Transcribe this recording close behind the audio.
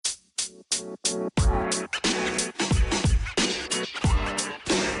Hi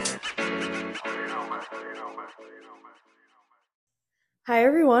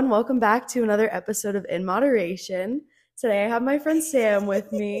everyone, welcome back to another episode of In Moderation. Today I have my friend Sam with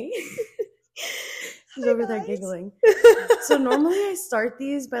me. She's over there giggling. So normally I start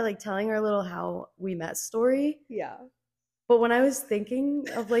these by telling our little how we met story. Yeah. But when I was thinking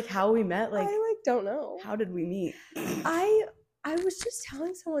of how we met, I don't know. How did we meet? I was just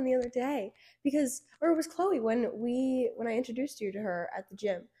telling someone the other day or it was Chloe when I introduced you to her at the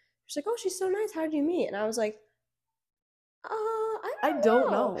gym. She's like, "Oh, she's so nice. How did you meet?" And I was like, I don't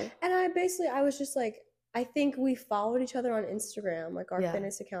know. And I was just like, I think we followed each other on Instagram, our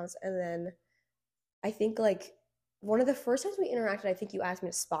fitness accounts, and then I think one of the first times we interacted, I think you asked me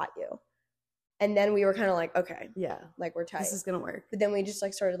to spot you. And then we were kind of like, okay, yeah, we're tight. This is gonna work. But then we just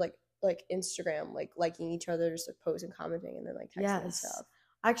started Instagram, liking each other's posts and commenting, and then texting and stuff.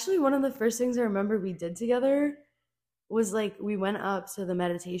 Actually, one of the first things I remember we did together was we went up to the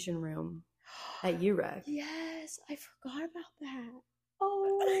meditation room at UREC. Yes, I forgot about that.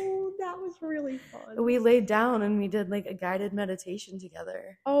 Oh, that was really fun. We laid down and we did a guided meditation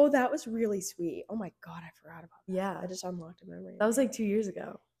together. Oh, that was really sweet. Oh my God, I forgot about that. Yeah. I just unlocked a memory. That was 2 years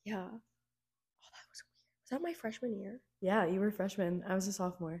ago. Yeah. Oh, that was weird. Was that my freshman year? Yeah, you were a freshman. I was a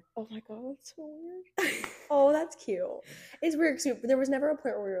sophomore. Oh my God, that's so weird. Oh, that's cute. It's weird because there was never a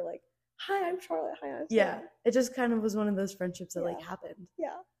point where we were like, "Hi, I'm Charlotte. Hi, I'm Sam." Yeah, it just kind of was one of those friendships that happened.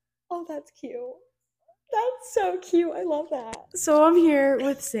 Yeah. Oh, that's cute. That's so cute. I love that. So I'm here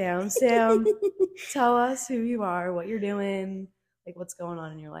with Sam. Sam, tell us who you are, what you're doing, what's going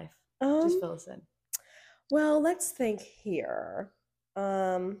on in your life. Just fill us in. Well, let's think here.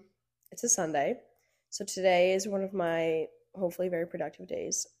 It's a Sunday. So today is one of my hopefully very productive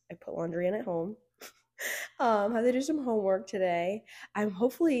days. I put laundry in at home. Have to do some homework today. I'm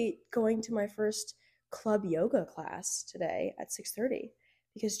hopefully going to my first club yoga class today at 6:30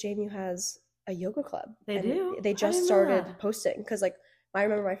 because JMU has a yoga club. They do? They just started posting because I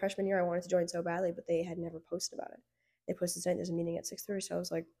remember my freshman year I wanted to join so badly, but they had never posted about it. They posted saying there's a meeting at 6:30, so I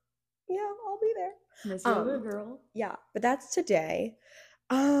was like, yeah, I'll be there. Miss Yoga girl. Yeah, but that's today.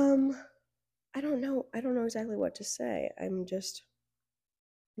 I don't know exactly what to say. I'm just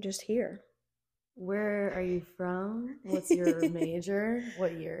here. Where are you from? What's your major?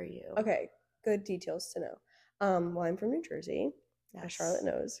 What year are you? Okay, good details to know. Well, I'm from New Jersey. Yes. As Charlotte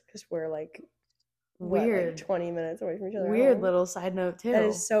knows, because we're weird 20 minutes away from each other. Weird little side note too. That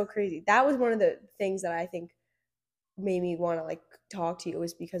is so crazy. That was one of the things that I think made me want to talk to you,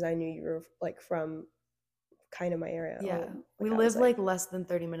 was because I knew you were from kind of my area. Yeah, we live less than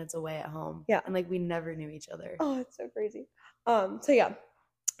 30 minutes away at home. Yeah, and we never knew each other. Oh, it's so crazy. So yeah,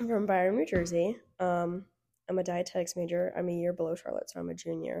 I'm from Byram, New Jersey. I'm a dietetics major. I'm a year below Charlotte, so I'm a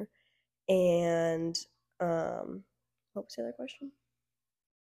junior. And what was the other question?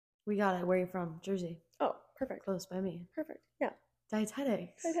 We got it. Where are you from? Jersey. Oh, perfect. Close by me. Perfect. Yeah.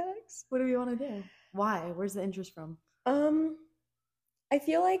 Dietetics. What do you want to do? Why? Where's the interest from? I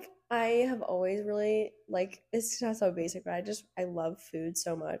feel like I have always really this sounds so basic, but I love food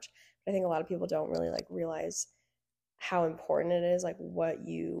so much. But I think a lot of people don't really realize how important it is, what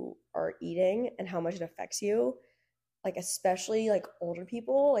you are eating and how much it affects you. Especially older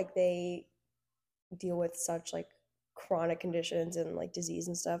people, they deal with such chronic conditions and disease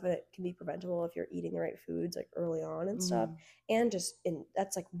and stuff, and it can be preventable if you're eating the right foods early on and stuff. And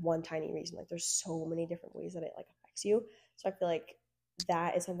that's one tiny reason. There's so many different ways that it affects you. So I feel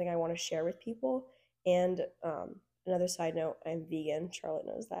that is something I want to share with people. And another side note, I'm vegan. Charlotte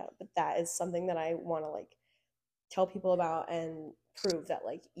knows that, but that is something that I want to tell people about and prove that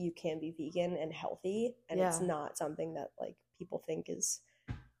you can be vegan and healthy, and it's not something that people think is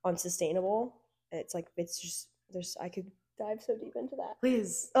unsustainable. And it's I could dive so deep into that.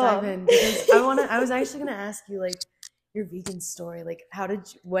 Please dive in, because I was actually gonna ask you your vegan story.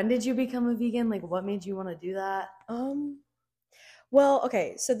 When did you become a vegan? What made you want to do that? Well,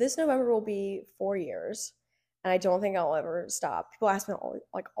 okay, so this November will be 4 years, and I don't think I'll ever stop. People ask me all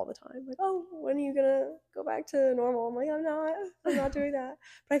the time, "Oh, when are you gonna go back to normal?" I'm I'm not doing that.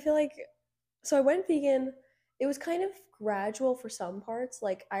 But I feel so I went vegan. It was kind of gradual for some parts.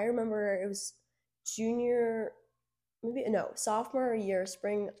 I remember it was sophomore year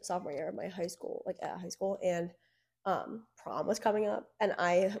of my high school, at high school, and prom was coming up, and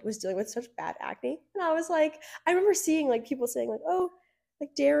I was dealing with such bad acne, and I was I remember seeing people saying oh,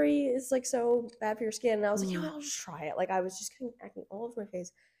 dairy is so bad for your skin, and I was I'll just try it. I was just getting acne all over my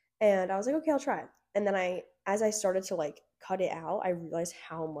face, and I was okay, I'll try it. And then as I started to cut it out, I realized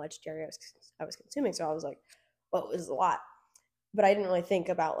how much dairy I was consuming. So I was whoa, this is a lot. But I didn't really think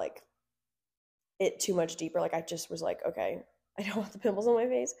about it too much deeper. Like I just was like, okay, I don't want the pimples on my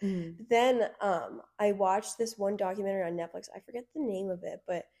face. Mm. But then I watched this one documentary on Netflix. I forget the name of it,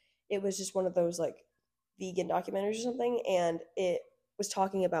 but it was just one of those like vegan documentaries or something, and it was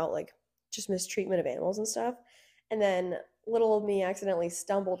talking about like just mistreatment of animals and stuff. And then little old me accidentally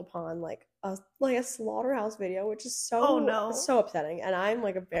stumbled upon like a slaughterhouse video, which is Oh, no. so upsetting. And I'm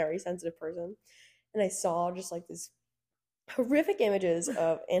like a very sensitive person, and I saw just like this horrific images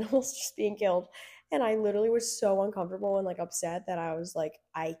of animals just being killed, and I literally was so uncomfortable and like upset that I was like,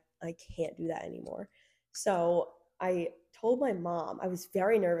 I can't do that anymore. So I told my mom. I was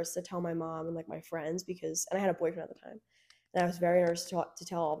very nervous to tell my mom and like my friends, because, and I had a boyfriend at the time, and I was very nervous to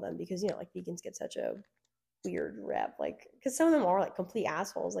tell all of them, because like vegans get such a weird rep, like because some of them are like complete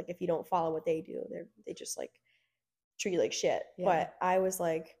assholes. Like if you don't follow what they do, they just like treat you like shit. Yeah. But I was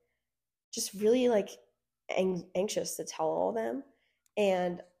like just really like anxious to tell all of them.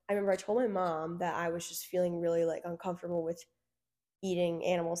 And I remember I told my mom that I was just feeling really like uncomfortable with eating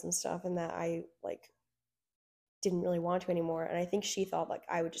animals and stuff, and that I like didn't really want to anymore. And I think she thought like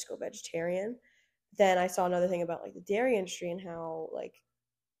I would just go vegetarian. Then I saw another thing about like the dairy industry and how like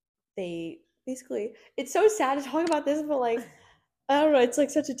they basically, it's so sad to talk about this, but like I don't know, it's like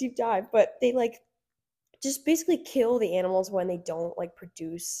such a deep dive, but they like just basically kill the animals when they don't like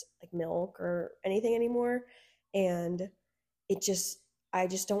produce like milk or anything anymore. And it just, I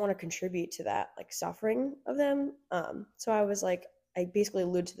just don't want to contribute to that like suffering of them. So I was like, I basically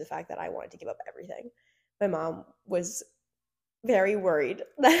alluded to the fact that I wanted to give up everything. My mom was very worried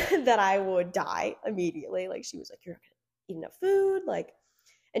that I would die immediately. Like she was like, you're not gonna eat enough food, like,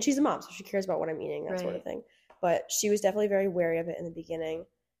 and she's a mom, so she cares about what I'm eating, that sort of thing. But she was definitely very wary of it in the beginning.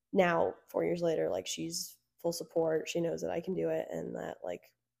 Now 4 years later, like she's full support. She knows that I can do it and that like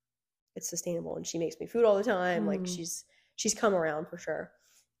it's sustainable, and she makes me food all the time. Like she's come around for sure.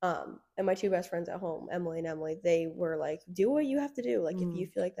 And my two best friends at home, Emily and Emily, they were like, do what you have to do. Like if you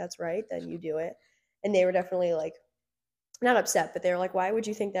feel like that's right, then you do it. And they were definitely like not upset, but they were like, why would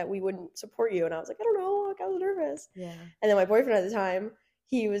you think that we wouldn't support you? And I was like, I don't know, like I was nervous. Yeah. And then my boyfriend at the time,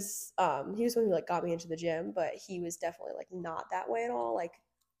 he was one who like got me into the gym, but he was definitely like not that way at all. Like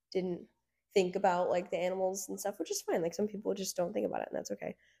didn't think about like the animals and stuff, which is fine. Like some people just don't think about it, and that's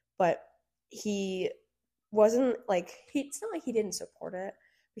okay. But he wasn't like, it's not like he didn't support it,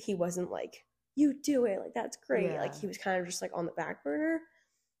 but he wasn't like, you do it, like that's great. Like he was kind of just like on the back burner,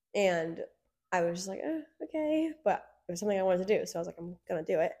 and I was just like, okay, but it was something I wanted to do, so I was like, I'm gonna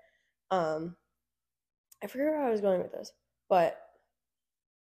do it. I forget where I was going with this, but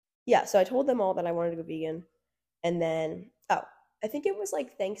yeah, so I told them all that I wanted to go vegan, and then I think it was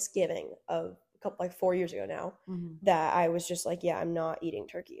like Thanksgiving of a couple, like 4 years ago now, that I was just like, yeah, I'm not eating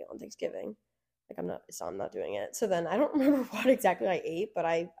turkey on Thanksgiving. Like I'm not doing it. So then I don't remember what exactly I ate, but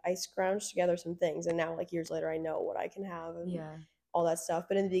I scrounged together some things, and now like years later I know what I can have and all that stuff.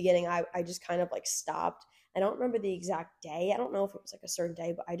 But in the beginning I just kind of like stopped. I don't remember the exact day. I don't know if it was like a certain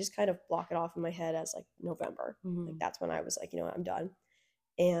day, but I just kind of block it off in my head as like November. Like that's when I was like, you know what, I'm done.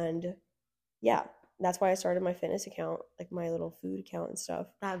 And yeah, that's why I started my fitness account, like my little food account and stuff.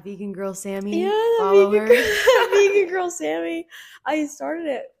 That vegan girl Sammy. Yeah, that vegan girl Sammy. I started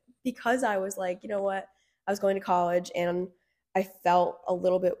it because I was like, you know what? I was going to college and I felt a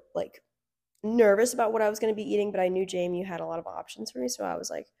little bit like nervous about what I was going to be eating, but I knew JMU had a lot of options for me. So I was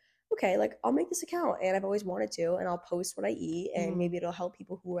like, okay, like I'll make this account, and I've always wanted to, and I'll post what I eat, and maybe it'll help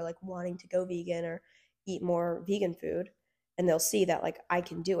people who are like wanting to go vegan or eat more vegan food. And they'll see that like I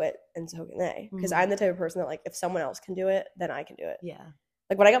can do it, and so can they. Because I'm the type of person that like if someone else can do it, then I can do it. Yeah.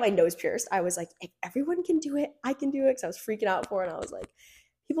 Like when I got my nose pierced, I was like, if everyone can do it, I can do it. Because I was freaking out for it, and I was like,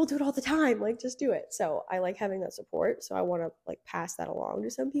 people do it all the time. Like just do it. So I like having that support. So I want to like pass that along to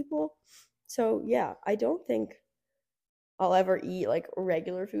some people. So yeah, I don't think I'll ever eat like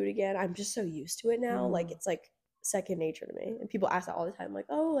regular food again. I'm just so used to it now. Like it's like second nature to me. And people ask that all the time, like,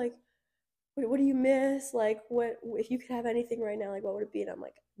 oh, like what do you miss? Like, what if you could have anything right now? Like, what would it be? And I'm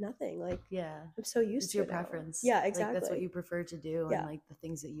like, nothing. Like, I'm so used to your it preference. now. Yeah, exactly. Like, that's what you prefer to do, and like the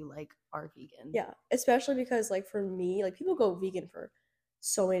things that you like are vegan. Yeah, especially because like for me, like people go vegan for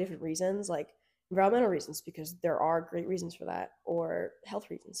so many different reasons, like environmental reasons because there are great reasons for that, or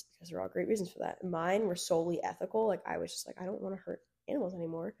health reasons because there are great reasons for that. And mine were solely ethical. Like I was just like, I don't want to hurt animals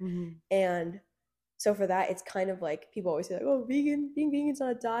anymore, and so for that, it's kind of like people always say like, oh, being vegan's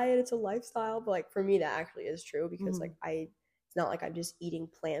not a diet, it's a lifestyle. But like for me, that actually is true because like it's not like I'm just eating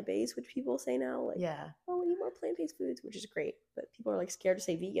plant-based, which people say now. Like, oh, eat more plant-based foods, which is great. But people are like scared to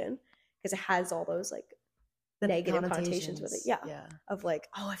say vegan because it has all those like the negative connotations with it. Yeah. Of like,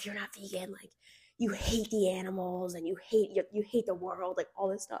 oh, if you're not vegan, like you hate the animals and you hate the world, like all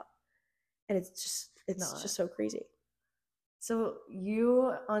this stuff. and it's just so crazy. So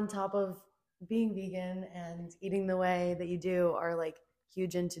you, on top of being vegan and eating the way that you do, are like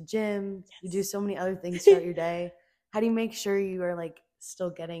huge into gym. Yes. You do so many other things throughout your day. How do you make sure you are like still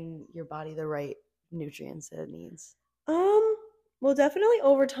getting your body the right nutrients that it needs? Well, definitely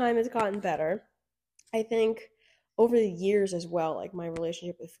over time it's gotten better. I think over the years as well, like my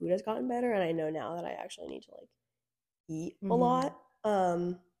relationship with food has gotten better, and I know now that I actually need to like eat a lot.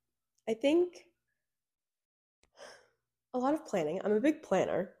 I think a lot of planning. I'm a big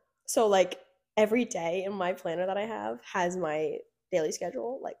planner. So like every day in my planner that I have has my daily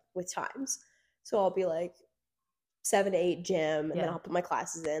schedule, like with times. So I'll be like 7 to 8 gym, and then I'll put my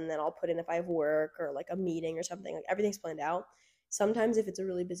classes in, then I'll put in if I have work or like a meeting or something. Like everything's planned out. Sometimes if it's a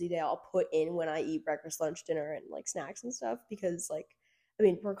really busy day, I'll put in when I eat breakfast, lunch, dinner, and like snacks and stuff, because like I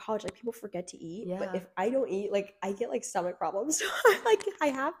mean, we're in college, like people forget to eat. Yeah. But if I don't eat, like I get like stomach problems. So I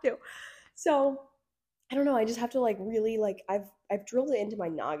have to. So I don't know. I just have to like really like I've drilled it into my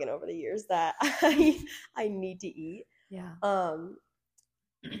noggin over the years that I need to eat. Yeah. I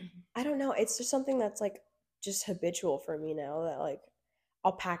don't know. It's just something that's like just habitual for me now, that like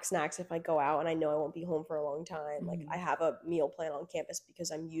I'll pack snacks if I go out and I know I won't be home for a long time. Like I have a meal plan on campus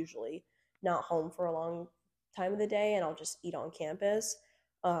because I'm usually not home for a long time of the day, and I'll just eat on campus.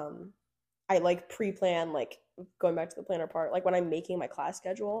 I like pre-plan, like going back to the planner part, like when I'm making my class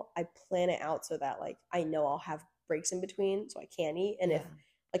schedule, I plan it out so that like I know I'll have breaks in between so I can eat. And if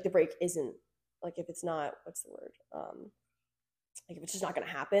like the break isn't, like if it's not, what's the word? Like if it's just not going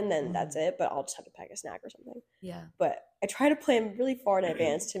to happen, then that's it. But I'll just have to pack a snack or something. Yeah. But I try to plan really far in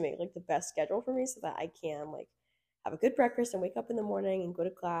advance to make like the best schedule for me so that I can like have a good breakfast and wake up in the morning and go to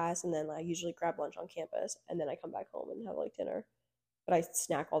class. And then I usually grab lunch on campus, and then I come back home and have like dinner. But I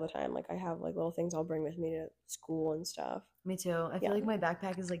snack all the time. Like I have like little things I'll bring with me to school and stuff. Me too. I feel like my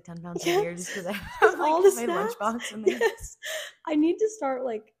backpack is like 10 pounds heavier just because I have like all the my lunchbox in there. Yes. I need to start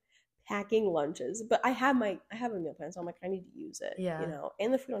like packing lunches, but I have a meal plan, so I'm like, I need to use it. Yeah. You know,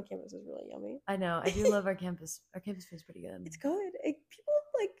 and the food on campus is really yummy. I know. I do love our campus. Our campus food's pretty good. It's good. People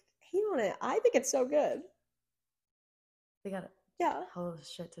like hate on it. I think it's so good. They got hell of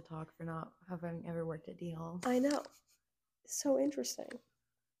shit to talk for not having ever worked at D Hall. I know. So interesting.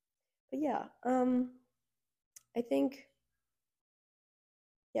 But yeah, I think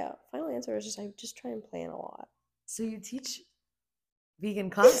final answer is I just try and plan a lot. So you teach vegan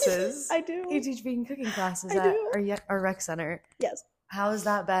classes. I do. You teach vegan cooking classes at our rec center. Yes. How has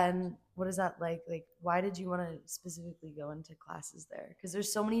that been? What is that like? Like, why did you want to specifically go into classes there? Because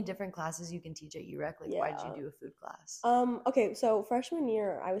there's so many different classes you can teach at UREC. Like, why did you do a food class? Okay, so freshman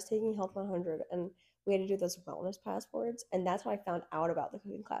year, I was taking Health 100, and we had to do those wellness passports, and that's how I found out about the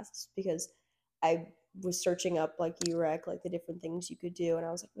cooking classes, because I was searching up like UREC, like the different things you could do, and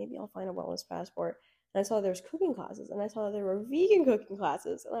I was like, maybe I'll find a wellness passport. And I saw there was cooking classes, and I saw there were vegan cooking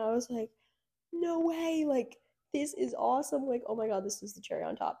classes, and I was like, no way, like this is awesome, like oh my god, this is the cherry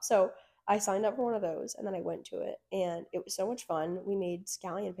on top. So I signed up for one of those, and then I went to it, and it was so much fun. We made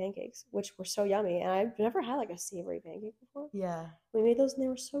scallion pancakes, which were so yummy, and I've never had like a savory pancake before. Yeah. We made those, and they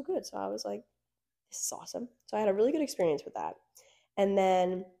were so good, so I was like, this is awesome. So I had a really good experience with that. And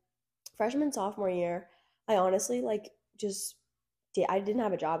then freshman, sophomore year, I honestly like I didn't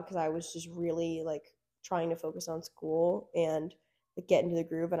have a job because I was just really like trying to focus on school and like get into the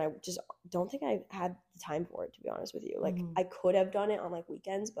groove, and I just don't think I had the time for it, to be honest with you. Like I could have done it on like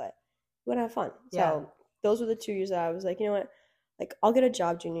weekends, but we would have fun. So those were the 2 years that I was like, you know what, like I'll get a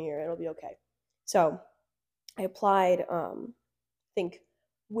job junior year, it'll be okay. So I applied I think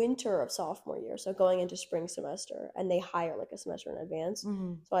winter of sophomore year, so going into spring semester, and they hire like a semester in advance.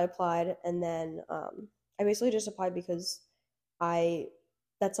 So I applied, and then I basically just applied because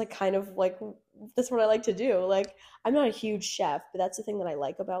that's like kind of like that's what I like to do. Like I'm not a huge chef, but that's the thing that I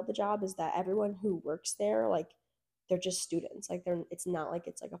like about the job, is that everyone who works there, like they're just students. Like it's not like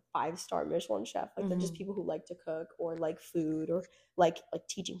it's like a 5-star Michelin chef. Like they're just people who like to cook or like food or like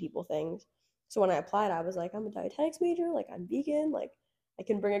teaching people things. So when I applied, I was like, I'm a dietetics major, like I'm vegan, like I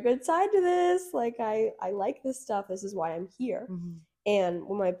can bring a good side to this. Like I like this stuff. This is why I'm here. And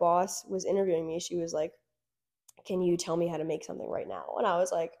when my boss was interviewing me, she was like, can you tell me how to make something right now? And I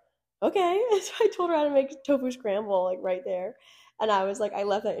was like, okay. So I told her how to make tofu scramble like right there. And I was like, I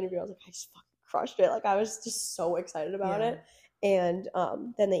left that interview, I was like, I just fucking crushed it. Like I was just so excited about it. And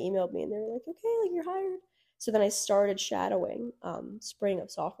then they emailed me, and they were like, okay, like you're hired. So then I started shadowing spring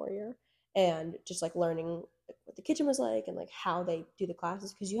of sophomore year, and just like learning what the kitchen was like and like how they do the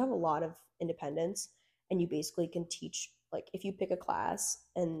classes, because you have a lot of independence, and you basically can teach, like if you pick a class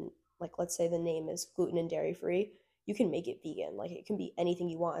and like let's say the name is gluten and dairy free, you can make it vegan. Like it can be anything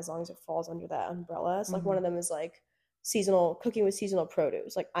you want as long as it falls under that umbrella. So like one of them is like seasonal cooking with seasonal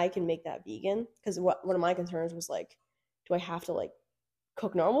produce. Like I can make that vegan because one of my concerns was like, do I have to like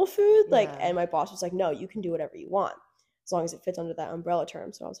cook normal food? Like, and my boss was like, no, you can do whatever you want as long as it fits under that umbrella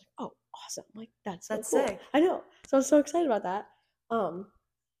term. So I was like, oh, awesome. Like that's so cool. sick. I know. So I was so excited about that.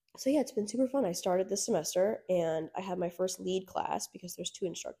 So yeah, it's been super fun. I started this semester and I had my first lead class because there's 2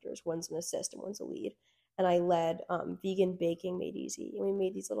 instructors. One's an assist and one's a lead. And I led vegan baking made easy. And we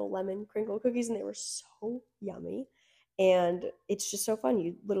made these little lemon crinkle cookies and they were so yummy. And it's just so fun.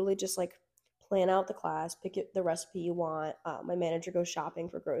 You literally just like plan out the class, pick the recipe you want. My manager goes shopping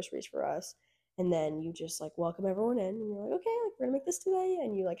for groceries for us. And then you just like welcome everyone in and you're like, okay, like we're gonna make this today.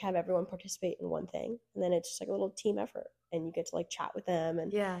 And you like have everyone participate in one thing. And then it's just like a little team effort. And you get to like chat with them.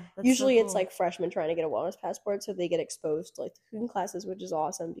 And usually it's like freshmen trying to get a wellness passport. So they get exposed to like the cooking classes, which is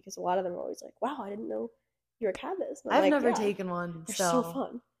awesome because a lot of them are always like, wow, I didn't know you had this. I've never taken one. They're so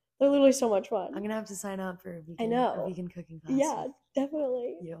fun. They're literally so much fun. I'm gonna have to sign up for a vegan cooking class. Yeah,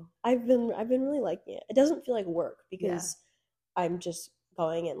 definitely. I've been really liking it. It doesn't feel like work because I'm just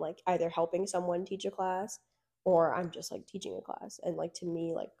going and like either helping someone teach a class or I'm just like teaching a class. And like to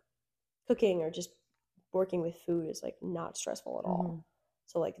me, like cooking or just working with food is like not stressful at all.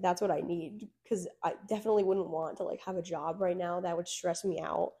 So like that's what I need because I definitely wouldn't want to like have a job right now that would stress me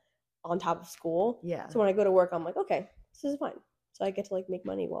out on top of school. So when I go to work, I'm like, okay, this is fine. So I get to like make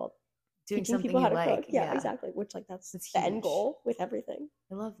money while doing teaching people how to cook. Yeah, exactly. Which like that's the end goal with everything.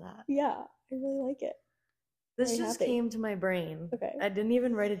 I love that. Yeah, I really like it. This just came to my brain. Okay. I didn't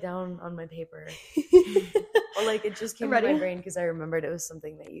even write it down on my paper. But like it just came to my brain because I remembered it was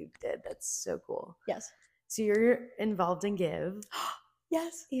something that you did. That's so cool. Yes. So you're involved in Give.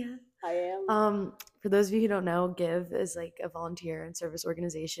 Yes. Yeah, I am. For those of you who don't know, Give is like a volunteer and service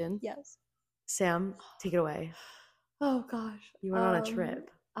organization. Yes. Sam, take it away. Oh gosh. You went on a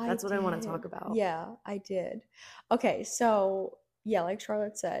trip. That's what I want to talk about. Yeah, I did. Okay, so yeah, like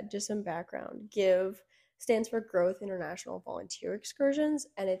Charlotte said, just some background. Give stands for Growth International Volunteer Excursions,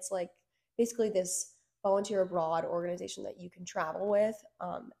 and it's like basically this volunteer abroad organization that you can travel with.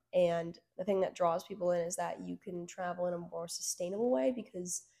 And the thing that draws people in is that you can travel in a more sustainable way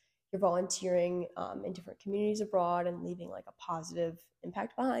because you're volunteering in different communities abroad and leaving like a positive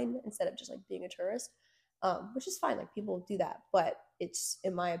impact behind instead of just like being a tourist. Which is fine, like people do that, but it's,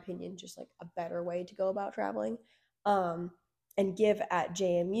 in my opinion, just like a better way to go about traveling. And Give at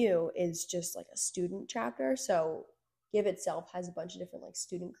JMU is just like a student chapter. So Give itself has a bunch of different like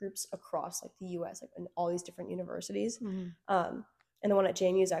student groups across like the US, like in all these different universities. And the one at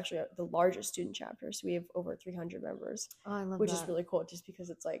JMU is actually the largest student chapter. So we have over 300 members, which is really cool just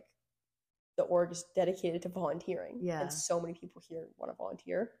because it's like the org is dedicated to volunteering. And so many people here want to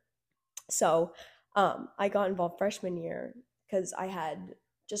volunteer. So I got involved freshman year because I had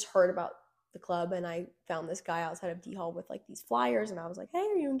just heard about the club and I found this guy outside of D Hall with like these flyers and I was like, hey,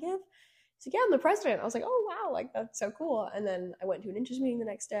 are you in Give? He's like, yeah, I'm the president. I was like, oh wow, like that's so cool. And then I went to an interest meeting the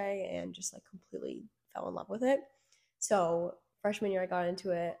next day and just like completely fell in love with it. So freshman year I got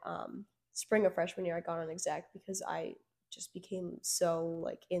into it. Spring of freshman year I got on exec because I just became so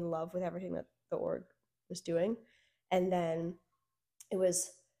like in love with everything that the org was doing. And then it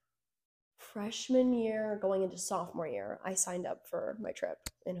was freshman year going into sophomore year, I signed up for my trip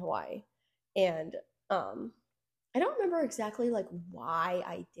in Hawaii. And I don't remember exactly like why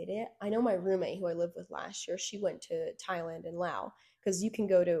I did it. I know my roommate who I lived with last year, she went to Thailand and Laos because you can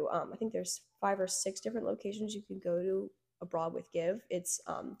go to I think there's 5 or 6 different locations you can go to abroad with Give. It's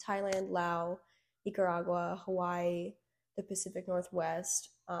Thailand, Laos, Nicaragua, Hawaii, the Pacific Northwest,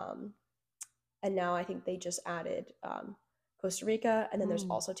 and now I think they just added Costa Rica, and then there's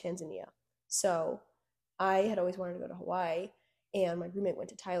also Tanzania. So I had always wanted to go to Hawaii, and my roommate went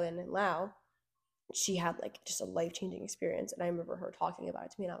to Thailand and Laos. She had like just a life-changing experience, and I remember her talking about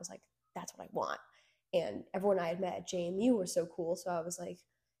it to me, and I was like, that's what I want. And everyone I had met at JMU were so cool, so I was like,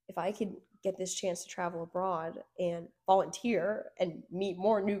 if I could get this chance to travel abroad and volunteer and meet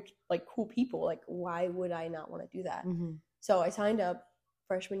more new like cool people, like why would I not want to do that? So I signed up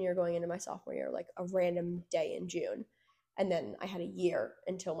freshman year going into my sophomore year, like a random day in June. And then I had a year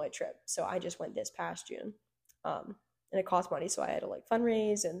until my trip. So I just went this past June. And it cost money. So I had to like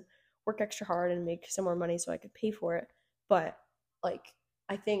fundraise and work extra hard and make some more money so I could pay for it. But like,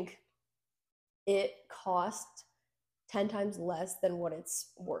 I think it cost 10 times less than what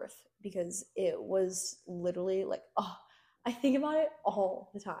it's worth because it was literally like, oh, I think about it all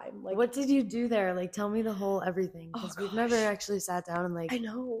the time. Like, what did you do there? Like, tell me the whole everything because we've never actually sat down and like. I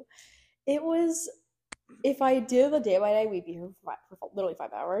know. It was, if I did the day by day, we'd be here for literally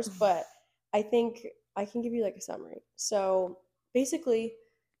 5 hours. But I think I can give you like a summary. So basically,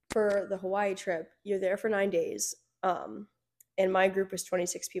 for the Hawaii trip, you're there for 9 days. And my group is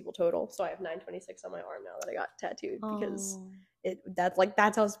 26 people total. So I have 926 on my arm now that I got tattooed because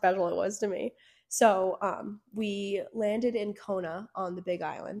that's how special it was to me. So we landed in Kona on the Big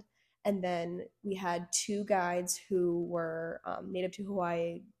Island, and then we had two guides who were native to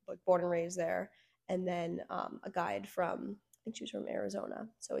Hawaii, like born and raised there, and then a guide from, I think she was from Arizona,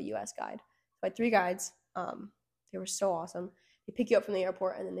 so a U.S. guide. So I had three guides. They were so awesome. They pick you up from the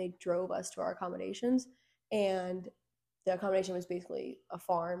airport, and then they drove us to our accommodations, and the accommodation was basically a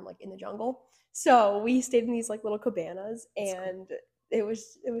farm like in the jungle. So we stayed in these like little cabanas, and cool. it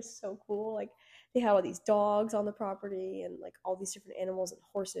was so cool. Like they had all these dogs on the property and like all these different animals and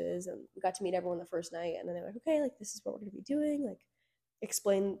horses, and we got to meet everyone the first night, and then they were like, okay, like this is what we're gonna be doing, like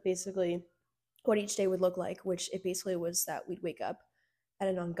explain basically what each day would look like, which it basically was that we'd wake up at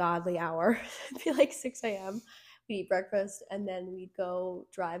an ungodly hour. It'd be like 6 a.m. We'd eat breakfast, and then we'd go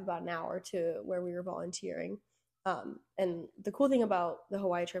drive about an hour to where we were volunteering. And the cool thing about the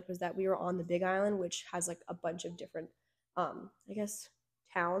Hawaii trip was that we were on the Big Island, which has like a bunch of different, I guess,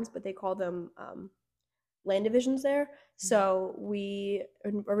 towns, but they call them land divisions there. So we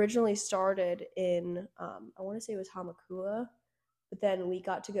originally started in, I want to say it was Hamakua, but then we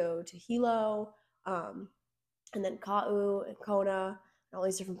got to go to Hilo, and then Ka'u and Kona, and all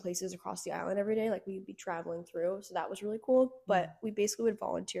these different places across the island every day. Like we'd be traveling through, so that was really cool. But we basically would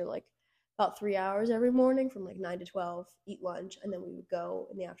volunteer like about 3 hours every morning from like 9 to 12, eat lunch, and then we would go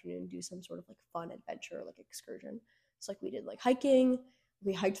in the afternoon and do some sort of like fun adventure, like excursion. So like we did like hiking.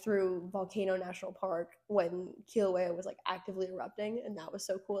 We hiked through Volcano National Park when Kilauea was like actively erupting, and that was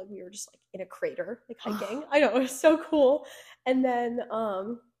so cool. Like we were just like in a crater, like hiking. I know, it was so cool. And then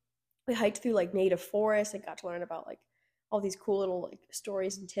we hiked through like native forests and got to learn about like all these cool little like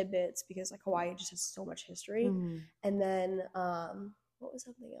stories and tidbits because like Hawaii just has so much history. And then what was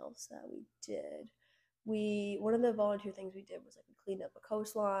something else that we did? One of the volunteer things we did was like we cleaned up a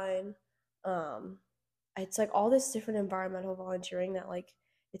coastline. It's like all this different environmental volunteering that like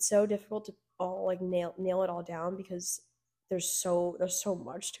it's so difficult to all like nail it all down because there's so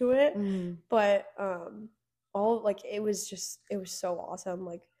much to it. But all like it was so awesome.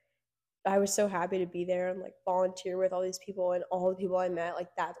 Like I was so happy to be there and like volunteer with all these people, and all the people I met, like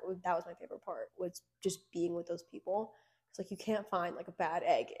that was my favorite part, was just being with those people. It's like you can't find like a bad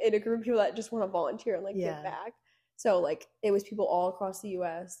egg in a group of people that just want to volunteer and like give back. So like it was people all across the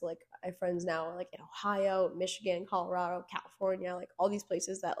US. Like I have friends now like in Ohio, Michigan, Colorado, California, like all these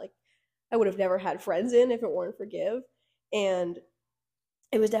places that like I would have never had friends in if it weren't for Give. And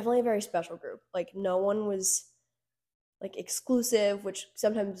it was definitely a very special group. Like no one was like exclusive, which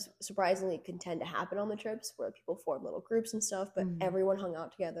sometimes surprisingly can tend to happen on the trips where people form little groups and stuff, but everyone hung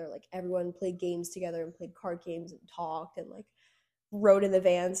out together. Like everyone played games together and played card games and talked and like rode in the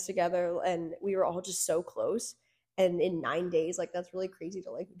vans together, and we were all just so close. And in 9 days, like that's really crazy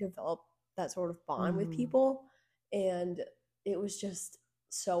to like develop that sort of bond with people. And it was just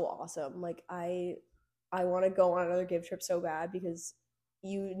so awesome. Like I want to go on another Give trip so bad because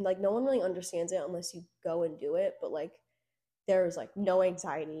you like no one really understands it unless you go and do it, but like there's like no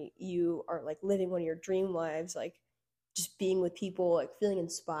anxiety. You are like living one of your dream lives, like just being with people, like feeling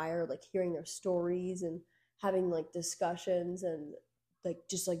inspired, like hearing their stories and having like discussions and like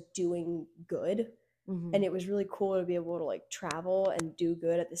just like doing good. And it was really cool to be able to like travel and do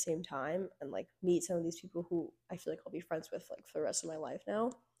good at the same time and like meet some of these people who I feel like I'll be friends with like for the rest of my life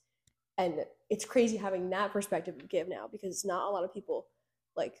now. And it's crazy having that perspective of Give now, because not a lot of people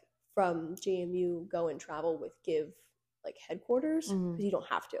like from JMU go and travel with Give like headquarters, because you don't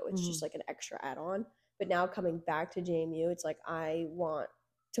have to. It's just like an extra add-on. But now coming back to JMU, it's like I want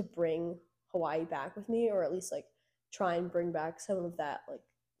to bring Hawaii back with me, or at least like try and bring back some of that, like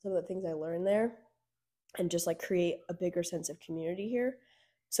some of the things I learned there, and just like create a bigger sense of community here.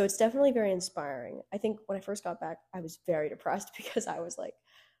 So it's definitely very inspiring. I think when I first got back, I was very depressed because I was like,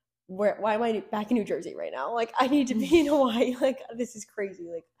 why am I back in New Jersey right now? Like I need to be in Hawaii. Like this is crazy.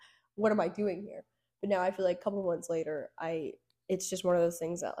 Like what am I doing here? But now I feel like a couple months later, it's just one of those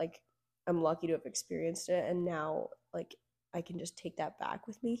things that like I'm lucky to have experienced it, and now like I can just take that back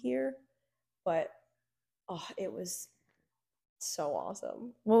with me here. But it was so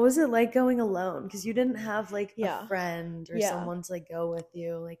awesome. What was it like going alone? Because you didn't have like a friend or someone to like go with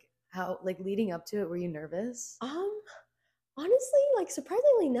you. Like how, like leading up to it, were you nervous? Honestly, like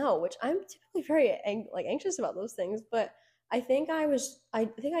surprisingly no, which I'm typically very anxious about those things, but I think I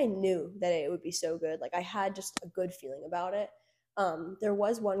knew that it would be so good. Like I had just a good feeling about it. There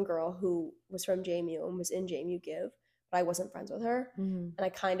was one girl who was from JMU and was in JMU Give, but I wasn't friends with her. And I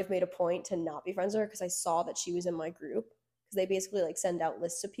kind of made a point to not be friends with her because I saw that she was in my group, because they basically like send out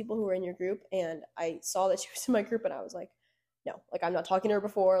lists of people who are in your group, and I saw that she was in my group, and I was like, no, like I'm not talking to her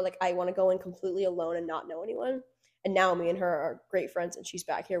before, like I want to go in completely alone and not know anyone. And now me and her are great friends, and she's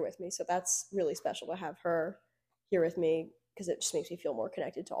back here with me, so that's really special to have her here with me, because it just makes me feel more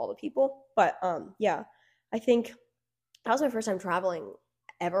connected to all the people. But yeah, I think that was my first time traveling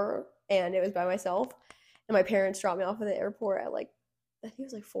ever, and it was by myself. And my parents dropped me off at the airport at like, I think it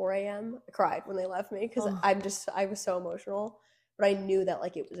was like 4 a.m. I cried when they left me because I was so emotional. But I knew that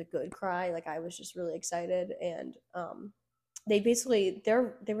like it was a good cry. Like I was just really excited, and they basically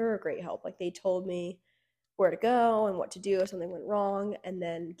they were a great help. Like they told me where to go and what to do if something went wrong. And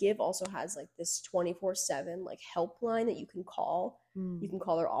then Give also has like this 24/7 like helpline that you can call. You can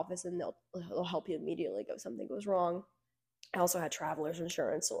call their office, and they'll help you immediately if something goes wrong. I also had traveler's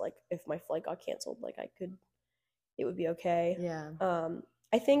insurance, so like if my flight got canceled, like it would be okay. Yeah.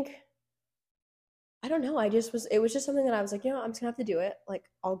 I think, I don't know, it was just something that I was like, I'm just gonna have to do it. Like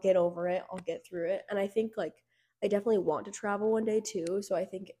I'll get over it, I'll get through it. And I think like I definitely want to travel one day too. So I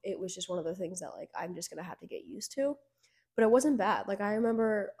think it was just one of the things that like I'm just gonna have to get used to. But it wasn't bad. Like I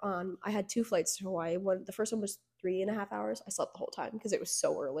remember I had 2 flights to Hawaii. The first one was 3.5 hours. I slept the whole time because it was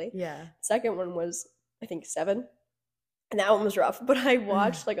so early. Yeah. The second one was I think 7. And that one was rough. But I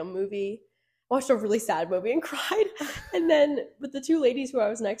watched like a movie, watched a really sad movie and cried. And then with the 2 ladies who I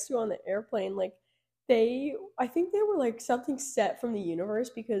was next to on the airplane, like I think they were like something set from the universe,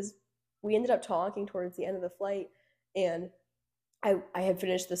 because we ended up talking towards the end of the flight, and I had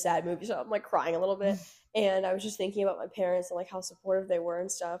finished the sad movie, so I'm like crying a little bit. And I was just thinking about my parents and like how supportive they were and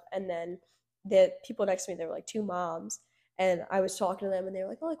stuff. And then the people next to me, they were like 2 moms. And I was talking to them, and they were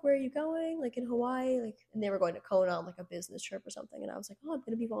like, oh, like, where are you going? Like in Hawaii? Like, and they were going to Kona on like a business trip or something. And I was like, oh, I'm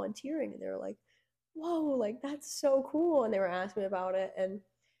going to be volunteering. And they were like, whoa, like that's so cool. And they were asking me about it. And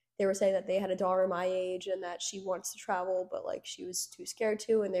they were saying that they had a daughter my age and that she wants to travel, but like she was too scared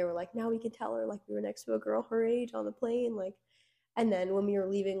to. And they were like, now we can tell her, like we were next to a girl her age on the plane. Like, and then when we were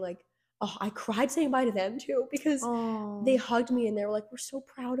leaving, like, oh, I cried saying bye to them too, because they hugged me and they were like, we're so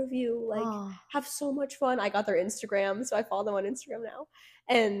proud of you. Like, have so much fun. I got their Instagram, so I follow them on Instagram now.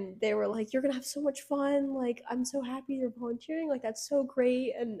 And they were like, you're going to have so much fun. Like, I'm so happy you're volunteering. Like, that's so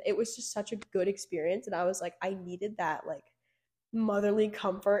great. And it was just such a good experience. And I was like, I needed that, like, motherly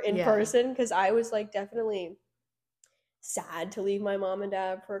comfort in person, because I was, like, definitely sad to leave my mom and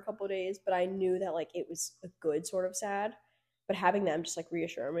dad for a couple of days. But I knew that, like, it was a good sort of sad. But having them just, like,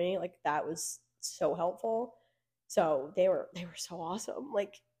 reassure me, like, that was so helpful. So they were so awesome.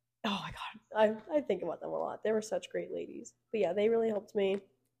 Like, oh my god, I think about them a lot. They were such great ladies. But yeah, they really helped me.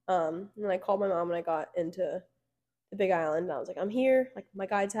 And I called my mom when I got into the Big Island, and I was like, I'm here. Like, my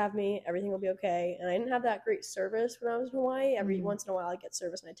guides have me. Everything will be okay. And I didn't have that great service when I was in Hawaii. Every once in a while, I get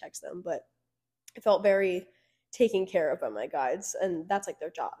service and I text them, but it felt very taken care of by my guides, and that's like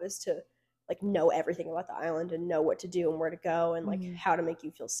their job, is to like know everything about the island and know what to do and where to go and like how to make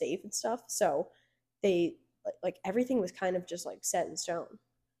you feel safe and stuff. So they like everything was kind of just like set in stone.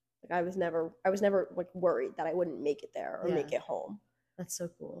 Like I was never like worried that I wouldn't make it there or make it home. That's so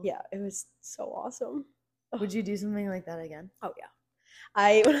cool. Yeah, it was so awesome. Would you do something like that again? Oh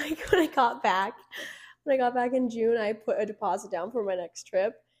yeah. When I got back in June, I put a deposit down for my next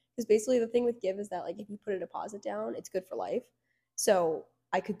trip, because basically the thing with Give is that like if you put a deposit down, it's good for life. So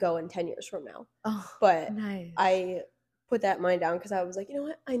I could go in 10 years from now. Oh, but nice. I put that money down because I was like, you know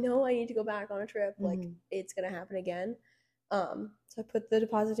what? I know I need to go back on a trip. Like, it's going to happen again. So I put the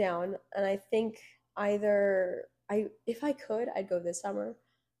deposit down, and I think if I could, I'd go this summer.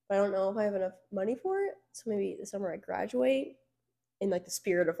 But I don't know if I have enough money for it. So maybe the summer I graduate in, like, the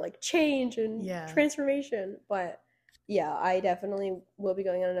spirit of, like, change and transformation. But, yeah, I definitely will be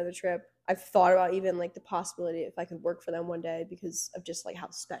going on another trip. I've thought about even like the possibility if I could work for them one day, because of just like how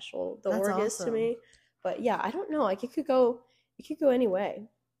special the work is to me. But yeah, I don't know. Like it could go any way.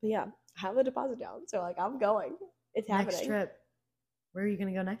 But yeah, I have a deposit down, so like I'm going. It's happening. Next trip. Where are you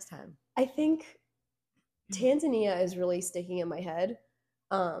gonna go next time? I think Tanzania is really sticking in my head.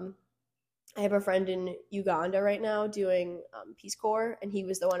 I have a friend in Uganda right now doing Peace Corps, and he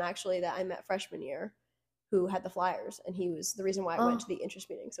was the one actually that I met freshman year, who had the flyers, and he was the reason why I went to the interest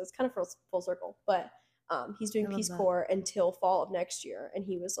meeting. So it's kind of full circle. But he's doing Peace Corps until fall of next year, and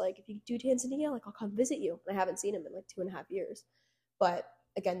he was like, if you do Tanzania, like I'll come visit you. And I haven't seen him in like 2.5 years. But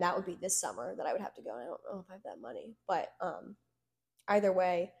again, that would be this summer that I would have to go. And I don't know if I have that money. But either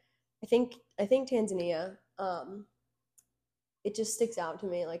way, I think Tanzania, it just sticks out to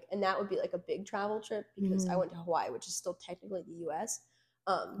me. Like, and that would be like a big travel trip, because I went to Hawaii, which is still technically the US.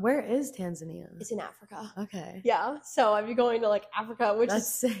 Where is Tanzania? It's in Africa. Okay. Yeah, so I'd be going to like Africa, which That's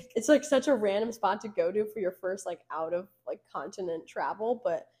is sick. it's like such a random spot to go to for your first like out of like continent travel,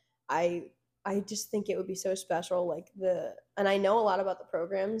 but I just think it would be so special. Like and I know a lot about the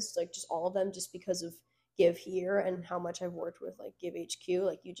programs, like just all of them, just because of Give Here and how much I've worked with like Give HQ.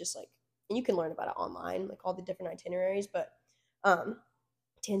 Like you just like, and you can learn about it online, like all the different itineraries. But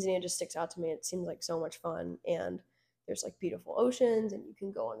Tanzania just sticks out to me. It seems like so much fun, and there's like beautiful oceans, and you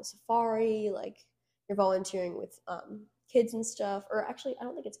can go on a safari. Like you're volunteering with kids and stuff, or actually, I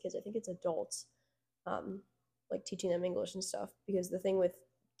don't think it's kids. I think it's adults, like teaching them English and stuff. Because the thing with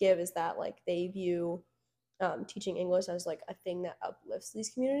Give is that like they view teaching English as like a thing that uplifts these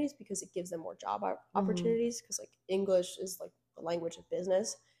communities because it gives them more job opportunities. Because like English is like the language of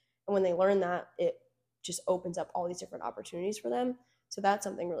business, and when they learn that, it just opens up all these different opportunities for them. So that's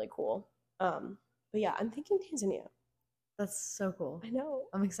something really cool. But yeah, I'm thinking Tanzania. That's so cool. I know.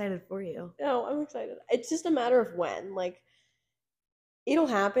 I'm excited for you. No, I'm excited. It's just a matter of when. Like, it'll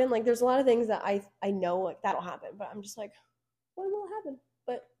happen. Like, there's a lot of things that I know like that'll happen, but I'm just like, when will it happen?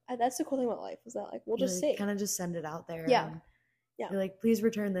 But that's the cool thing about life is that like we'll just see. Kind of just send it out there. Yeah. And yeah. You're like, please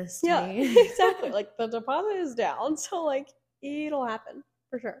return this to me. Exactly. Like the deposit is down, so like it'll happen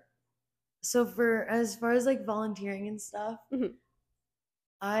for sure. So as far as like volunteering and stuff,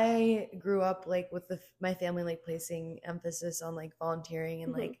 I grew up like with my family like placing emphasis on like volunteering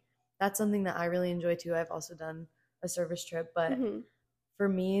and like that's something that I really enjoy too. I've also done a service trip, but for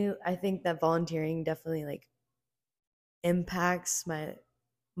me, I think that volunteering definitely like impacts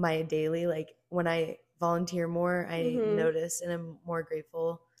my daily. Like when I volunteer more, I notice and I'm more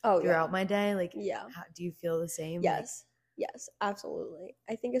grateful throughout my day. Like, do you feel the same? Yes, yes, absolutely.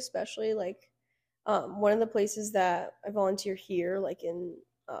 I think especially like one of the places that I volunteer here, like in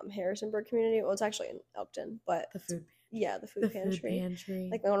Harrisonburg community. Well, it's actually in Elkton, but the food pantry.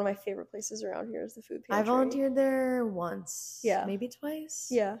 Like one of my favorite places around here is the food pantry. I volunteered there once, maybe twice.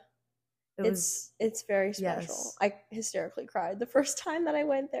 Yeah, it's very special. Yes. I hysterically cried the first time that I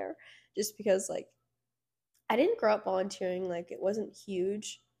went there, just because like I didn't grow up volunteering. Like it wasn't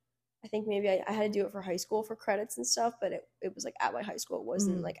huge. I think maybe I had to do it for high school for credits and stuff, but it was like at my high school. It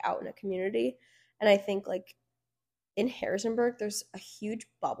wasn't like out in a community. And I think like in Harrisonburg, there's a huge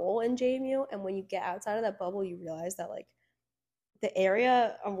bubble in JMU, and when you get outside of that bubble, you realize that like the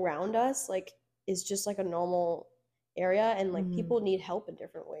area around us like is just like a normal area, and like people need help in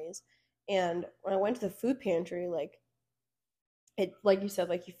different ways. And when I went to the food pantry, like it, like you said,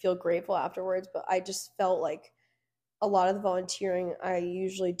 like you feel grateful afterwards, but I just felt like a lot of the volunteering I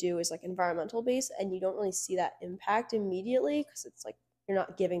usually do is like environmental based, and you don't really see that impact immediately because it's like you're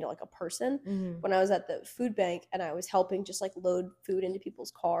not giving to like a person. When I was at the food bank and I was helping just like load food into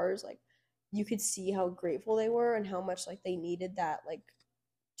people's cars, like you could see how grateful they were and how much like they needed that like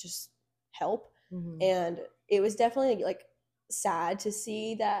just help. And it was definitely like sad to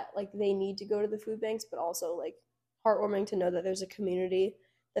see that like they need to go to the food banks, but also like heartwarming to know that there's a community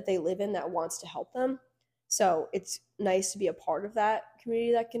that they live in that wants to help them. So it's nice to be a part of that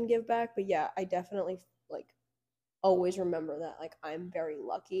community that can give back. But yeah, I definitely like always remember that like I'm very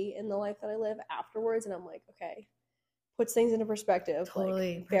lucky in the life that I live afterwards, and I'm like, okay, puts things into perspective.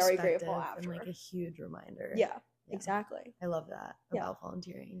 Totally, like very grateful after. And like a huge reminder. Yeah, exactly. I love that about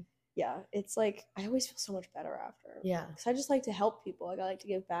volunteering. Yeah, it's like I always feel so much better after. Yeah, because I just like to help people. Like I like to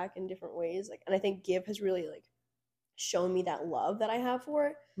give back in different ways. Like, and I think Give has really like shown me that love that I have for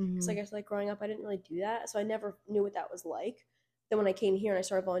it. Because I guess like growing up, I didn't really do that, so I never knew what that was like. Then when I came here and I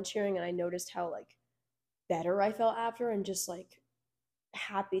started volunteering, and I noticed how like better I felt after, and just like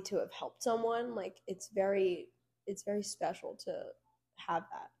happy to have helped someone. Like it's very special to have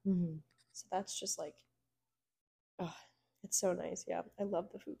that. So that's just like, oh, it's so nice. Yeah, I love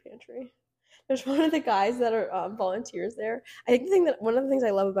the food pantry. There's one of the guys that are volunteers there. I think one of the things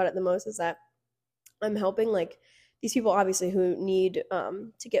I love about it the most is that I'm helping like these people obviously who need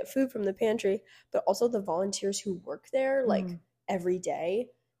to get food from the pantry, but also the volunteers who work there like every day.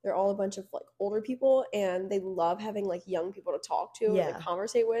 They're all a bunch of like older people, and they love having like young people to talk to and like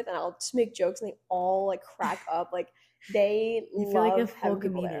conversate with, and I'll just make jokes and they all like crack up. Like they feel like a full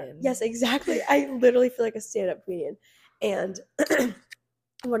comedian. There. Yes, exactly. I literally feel like a stand-up comedian. And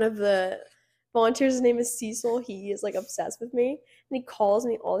one of the volunteers, his name is Cecil. He is like obsessed with me, and he calls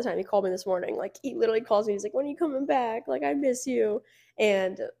me all the time. He called me this morning. Like he literally calls me. He's like, "When are you coming back? Like I miss you."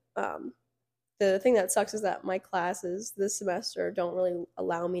 And the thing that sucks is that my classes this semester don't really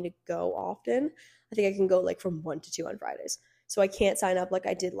allow me to go often. I think I can go like from 1 to 2 on Fridays. So I can't sign up like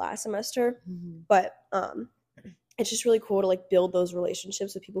I did last semester. But it's just really cool to like build those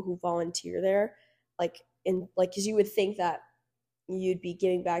relationships with people who volunteer there. Like in like, because you would think that, you'd be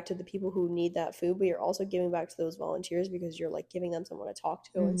giving back to the people who need that food, but you're also giving back to those volunteers because you're like giving them someone to talk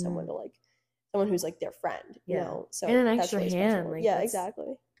to and someone to like someone who's like their friend, you know. So and an that's extra really hand, special. like Yeah,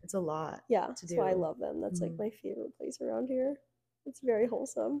 exactly. It's a lot. Yeah, to that's do. why I love them. That's like my favorite place around here. It's very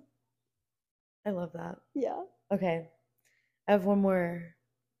wholesome. I love that. Yeah. Okay, I have one more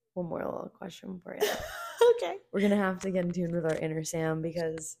little question for you. Okay. We're gonna have to get in tune with our inner Sam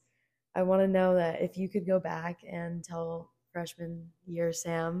because I want to know that if you could go back and tell freshman year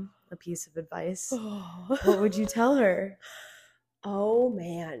Sam a piece of advice, what would you tell her? Oh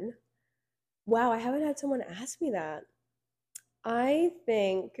man. Wow, I haven't had someone ask me that. I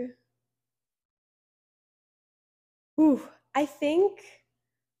think I think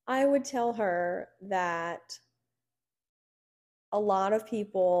I would tell her that a lot of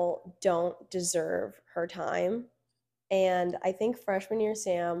people don't deserve her time. And I think freshman year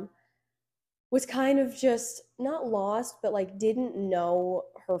Sam was kind of just not lost, but like didn't know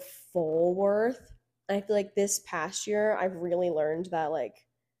her full worth. And I feel like this past year, I've really learned that like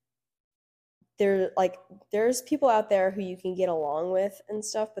there's people out there who you can get along with and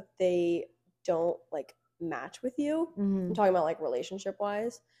stuff, but they don't like match with you. I'm talking about like relationship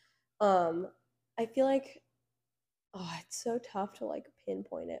wise. I feel like it's so tough to like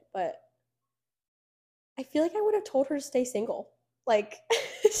pinpoint it, but I feel like I would have told her to stay single. Like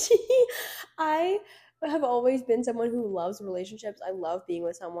I have always been someone who loves relationships. I love being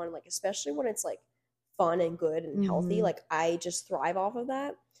with someone, like especially when it's like fun and good and healthy. Like I just thrive off of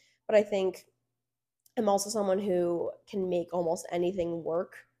that. But I think I'm also someone who can make almost anything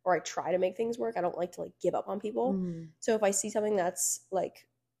work, or I try to make things work. I don't like to like give up on people. So if I see something that's like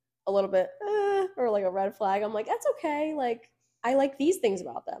a little bit or like a red flag, I'm like, that's okay. Like I like these things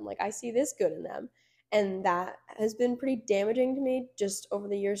about them. Like I see this good in them. And that has been pretty damaging to me just over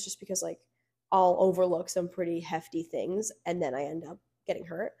the years, just because like I'll overlook some pretty hefty things and then I end up getting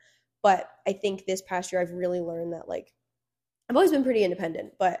hurt. But I think this past year I've really learned that like I've always been pretty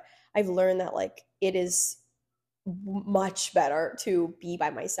independent, but I've learned that like it is much better to be by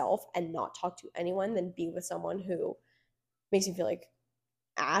myself and not talk to anyone than be with someone who makes me feel like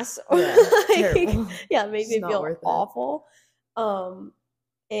ass. Yeah, like, yeah, makes me feel awful.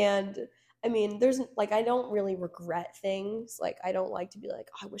 And I mean, there's like I don't really regret things. Like I don't like to be like,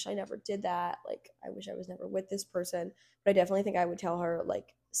 oh, I wish I never did that. Like I wish I was never with this person. But I definitely think I would tell her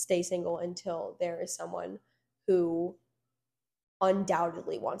like stay single until there is someone who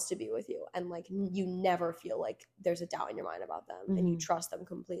undoubtedly wants to be with you, and like you never feel like there's a doubt in your mind about them and you trust them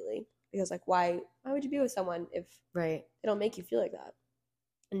completely, because like why would you be with someone if they don't make you feel like that?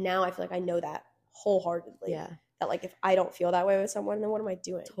 And now I feel like I know that wholeheartedly. Yeah. That like if I don't feel that way with someone, then what am I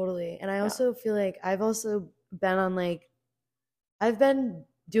doing? Totally. And I also feel like I've also been on like I've been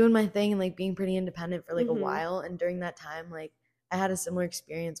doing my thing and like being pretty independent for like a while, and during that time like I had a similar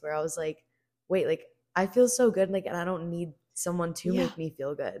experience where I was like, wait, like I feel so good, like, and I don't need someone to make me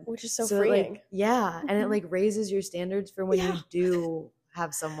feel good, which is so freeing. Like, and it like raises your standards for when you do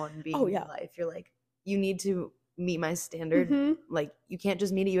have someone being in your life. You're like, you need to meet my standard. Like you can't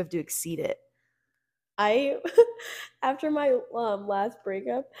just meet it, you have to exceed it. After my last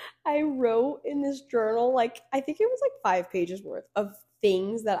breakup, I wrote in this journal, like I think it was like 5 pages worth of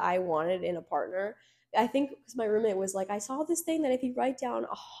things that I wanted in a partner. I think because my roommate was like, I saw this thing that if you write down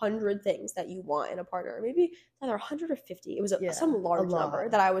 100 things that you want in a partner, maybe either 100 or 50, it was some large number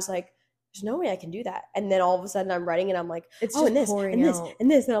that I was like, there's no way I can do that. And then all of a sudden I'm writing and I'm like, it's and this and this and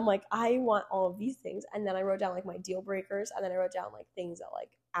this, and I'm like, I want all of these things. And then I wrote down like my deal breakers, and then I wrote down like things that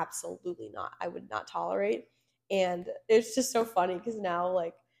like absolutely not, I would not tolerate. And it's just so funny because now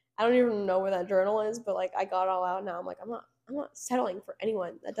like I don't even know where that journal is, but like I got it all out now. I'm like, I'm not settling for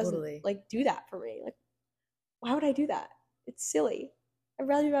anyone that doesn't like do that for me. Like, why would I do that? It's silly. I'd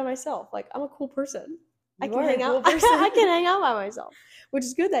rather be by myself. Like, I'm a cool person. I can hang out. I can hang out by myself, which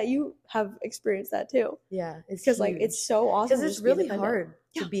is good that you have experienced that too. Yeah, it's because like it's so awesome. Because it's really hard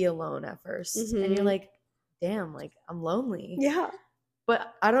to be alone at first, and you're like, damn, like I'm lonely. Yeah.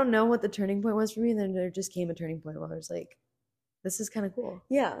 But I don't know what the turning point was for me. And then there just came a turning point where I was like, this is kind of cool.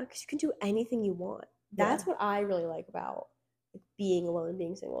 Yeah, because you can do anything you want. That's what I really like about being alone and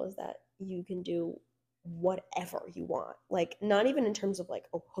being single, is that you can do whatever you want. Like, not even in terms of like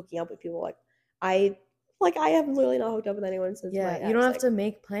hooking up with people. Like I have literally not hooked up with anyone since my ex. You don't have to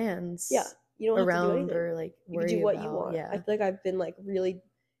make plans. Yeah, you don't have to do anything. Or like you can do what you want. I feel like I've been like really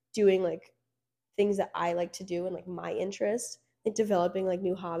doing like things that I like to do and like my interests, like developing like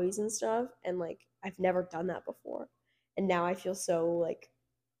new hobbies and stuff, and like I've never done that before, and now I feel so like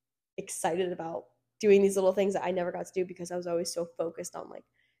excited about doing these little things that I never got to do because I was always so focused on like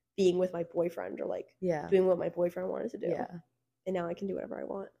being with my boyfriend or like doing what my boyfriend wanted to do. And now I can do whatever I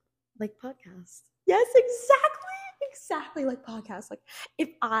want. Like podcasts. Yes, exactly like podcasts. Like if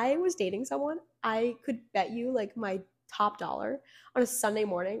I was dating someone, I could bet you like my top dollar on a Sunday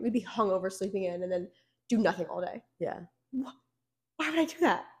morning we'd be hungover, sleeping in, and then do nothing all day. Yeah. Why would I do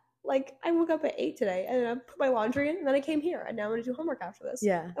that? Like I woke up at 8 today and I put my laundry in and then I came here and now I'm gonna do homework after this.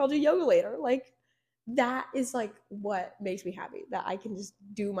 Yeah. And I'll do yoga later. Like that is like what makes me happy, that I can just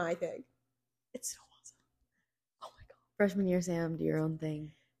do my thing. It's so awesome. Oh my god. Freshman year, Sam, do your own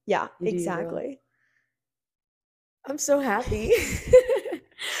thing. Yeah, You do exactly. I'm so happy.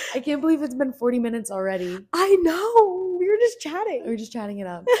 I can't believe it's been 40 minutes already. I know. We were just chatting. We're just chatting it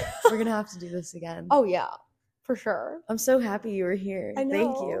up. We're gonna have to do this again. Oh yeah, for sure. I'm so happy you were here. I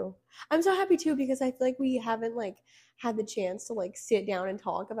know. Thank you. I'm so happy too because I feel like we haven't like had the chance to like sit down and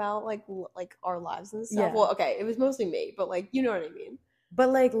talk about like our lives and stuff. Yeah. Well, okay, it was mostly me, but like you know what I mean. But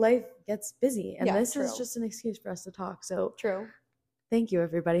like life gets busy, and Yeah, this is true. just an excuse for us to talk. So True. thank you,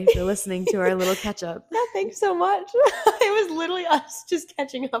 everybody, for listening to our little catch up. Yeah, thanks so much. It was literally us just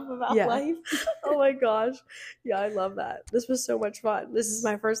catching up about Yeah. life. Oh my gosh. Yeah, I love that. This was so much fun. This is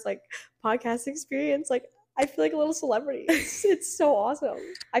my first like podcast experience. Like I feel like a little celebrity. It's so awesome.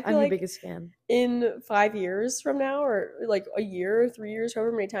 I feel I'm like your biggest fan. in 5 years from now, or like a year, 3 years,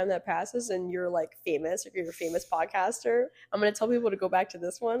 however many time that passes, and you're like famous, if you're a famous podcaster, I'm gonna tell people to go back to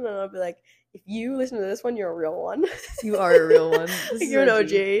this one, and I'll be like, if you listen to this one, you're a real one. You are a real one. This is You're an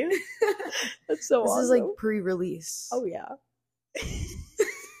OG. OG. That's so This awesome. is like pre-release. Oh yeah.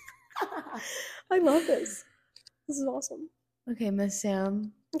 I love this. This is awesome. Okay, Miss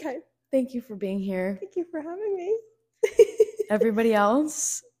Sam. Okay. Thank you for being here. Thank you for having me. Everybody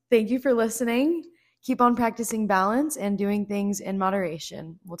else, thank you for listening. Keep on practicing balance and doing things in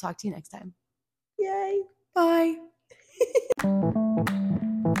moderation. We'll talk to you next time. Yay. Bye.